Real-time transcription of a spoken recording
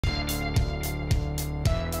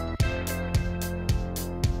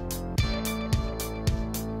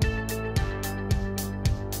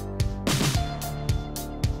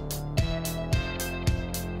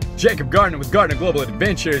Jacob Gardner with Gardner Global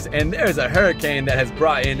Adventures, and there's a hurricane that has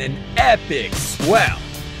brought in an epic swell.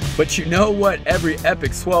 But you know what every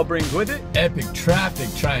epic swell brings with it? Epic traffic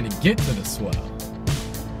trying to get to the swell.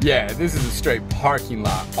 Yeah, this is a straight parking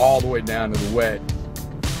lot all the way down to the Wedge.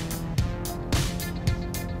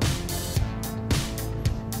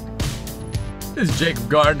 This is Jacob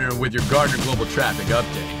Gardner with your Gardner Global Traffic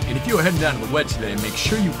Update. And if you are heading down to the Wedge today, make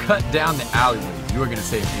sure you cut down the alleyways. You are going to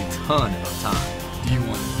save a ton of time. Do you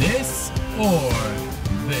want this or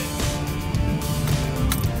this?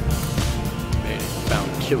 Man,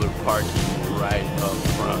 found killer parking right up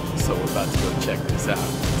front, so we're about to go check this out.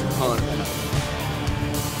 It's a ton of time.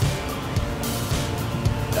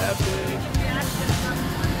 Epic.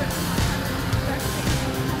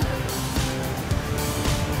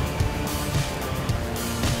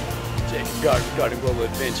 Jacob Gardner, Gardner Global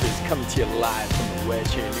Adventures, coming to you live from the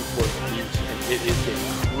Wedge here in Newport Beach, and it is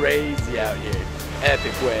getting crazy out here.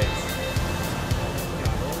 Epic waves.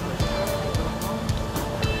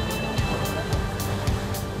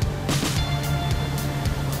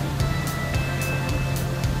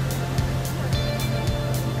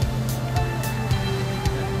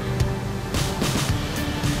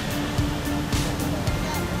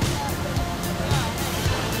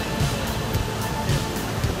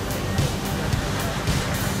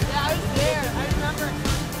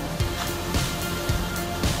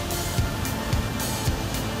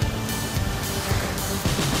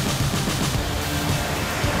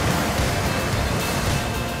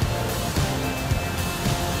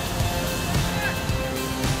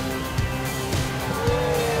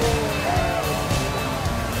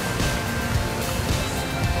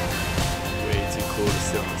 To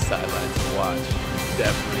sit on the sidelines and watch.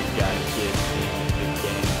 Definitely gotta get in the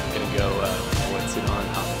game. Gonna go, what's it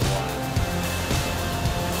on?